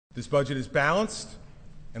This budget is balanced,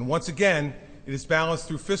 and once again, it is balanced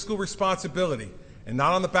through fiscal responsibility and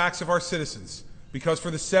not on the backs of our citizens, because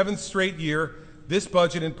for the 7th straight year, this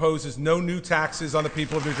budget imposes no new taxes on the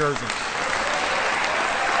people of New Jersey.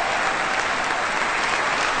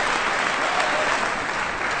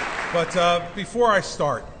 But before I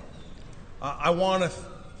start, I want to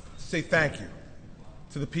say thank you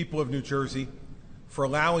to the people of New Jersey for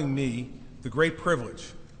allowing me the great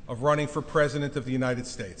privilege of running for President of the United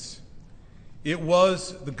States. It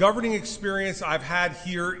was the governing experience I've had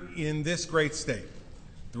here in this great state,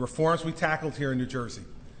 the reforms we tackled here in New Jersey,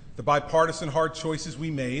 the bipartisan hard choices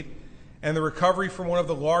we made, and the recovery from one of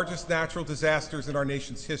the largest natural disasters in our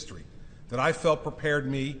nation's history that I felt prepared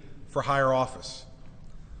me for higher office.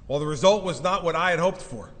 While the result was not what I had hoped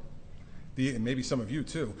for, and maybe some of you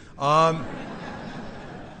too,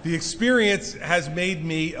 the experience has made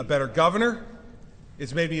me a better governor,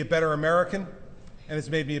 it's made me a better American, and it's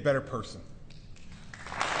made me a better person.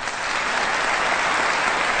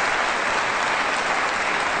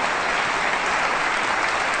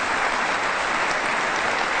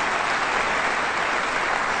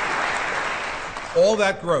 All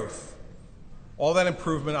that growth, all that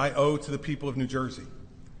improvement I owe to the people of New Jersey,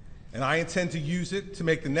 and I intend to use it to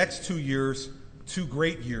make the next 2 years 2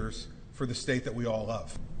 great years for the state that we all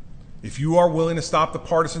love. If you are willing to stop the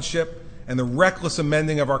partisanship and the reckless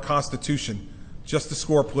amending of our Constitution just to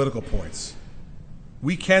score political points,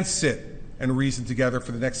 we can sit and reason together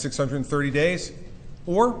for the next 630 days,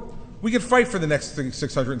 or we can fight for the next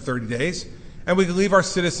 630 days, and we can leave our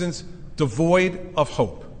citizens devoid of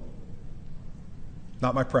hope.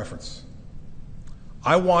 Not my preference.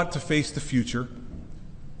 I want to face the future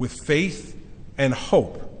with faith and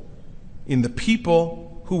hope in the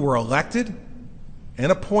people who were elected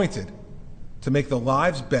and appointed to make the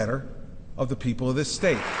lives better of the people of this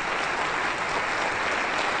state.